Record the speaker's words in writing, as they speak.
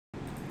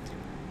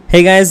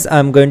Hey guys,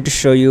 I'm going to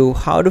show you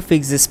how to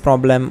fix this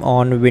problem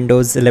on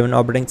Windows 11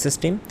 operating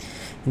system.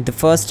 In the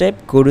first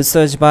step, go to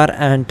search bar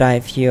and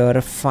type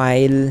here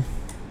File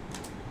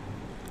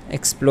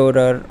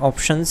Explorer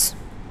options.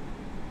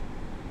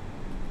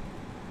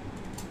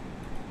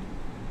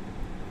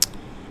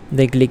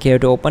 Then click here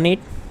to open it.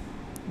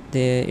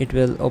 It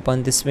will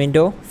open this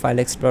window, File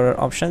Explorer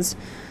options.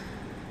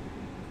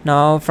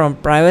 Now from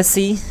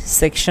privacy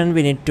section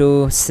we need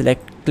to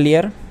select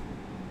clear,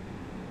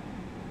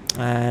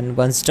 and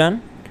once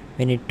done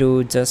we need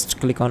to just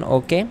click on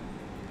OK.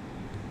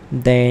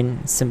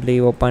 Then simply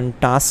open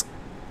task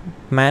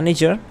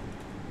manager.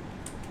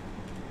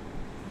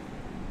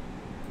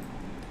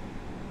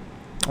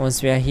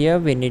 Once we are here,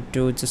 we need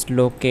to just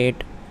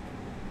locate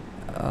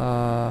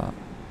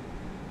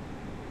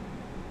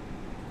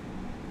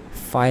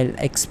file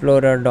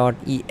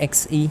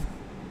explorer.exe.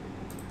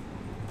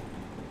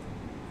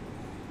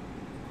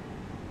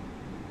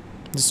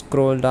 Just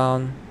scroll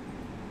down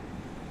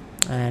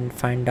and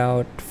find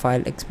out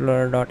file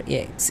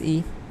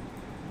explorer.exe.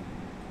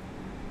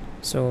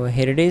 So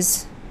here it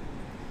is.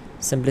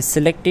 Simply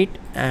select it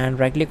and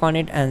right click on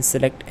it and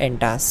select end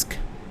task.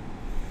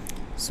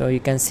 So you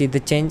can see the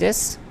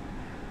changes.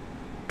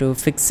 To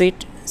fix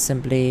it,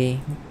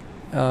 simply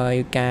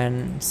you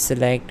can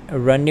select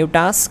run new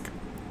task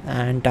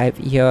and type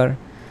here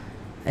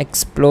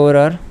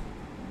explorer.exe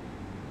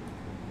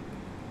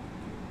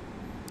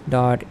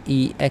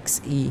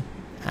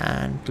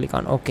and click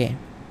on OK.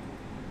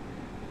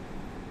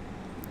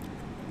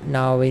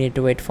 Now we need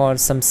to wait for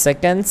some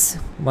seconds.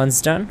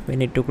 Once done, we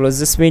need to close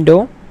this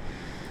window.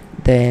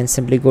 Then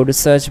simply go to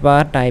search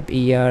bar, type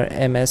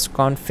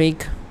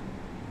msconfig.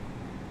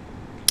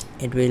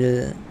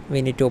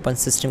 We need to open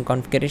system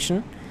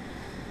configuration.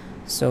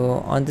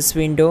 So on this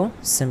window,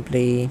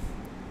 simply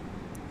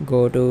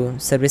go to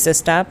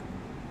services tab,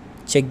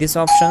 check this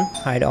option,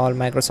 hide all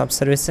Microsoft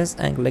services,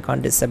 and click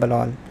on disable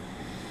all.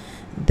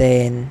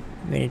 Then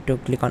we need to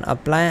click on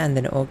apply and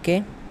then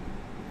OK.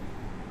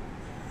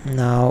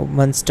 Now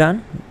once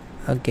done,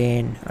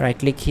 again right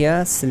click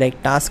here,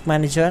 select task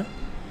manager,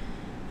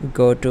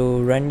 go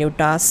to run new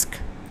task,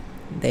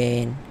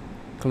 then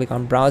click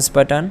on browse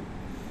button,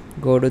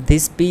 go to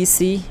this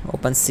PC,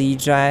 open C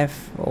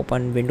drive,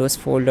 open Windows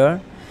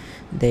folder,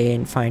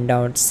 then find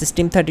out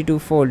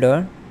system32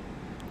 folder,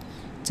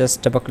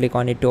 just double click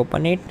on it to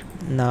open it.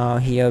 Now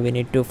here we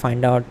need to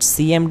find out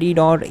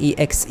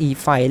cmd.exe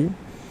file.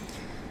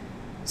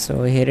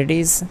 So here it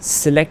is,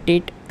 select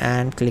it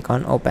and click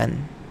on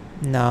open.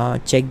 Now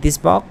check this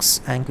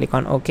box and click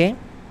on OK.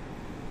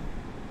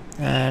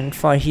 And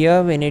for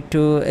here we need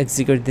to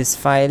execute this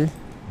file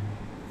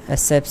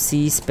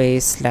sfc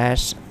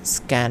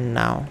 /scan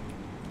now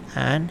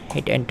and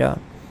hit enter.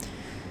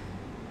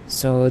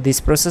 So this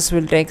process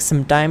will take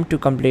some time to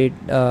complete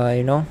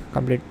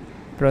complete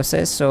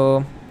process,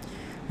 so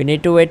we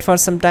need to wait for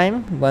some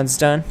time. Once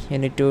done, you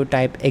need to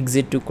type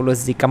exit to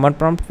close the command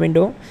prompt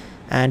window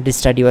and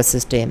restart your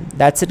system.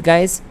 That's it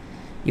guys,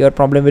 your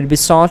problem will be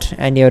solved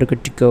and you're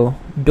good to go.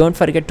 Don't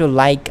forget to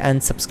like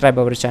and subscribe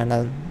our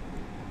channel.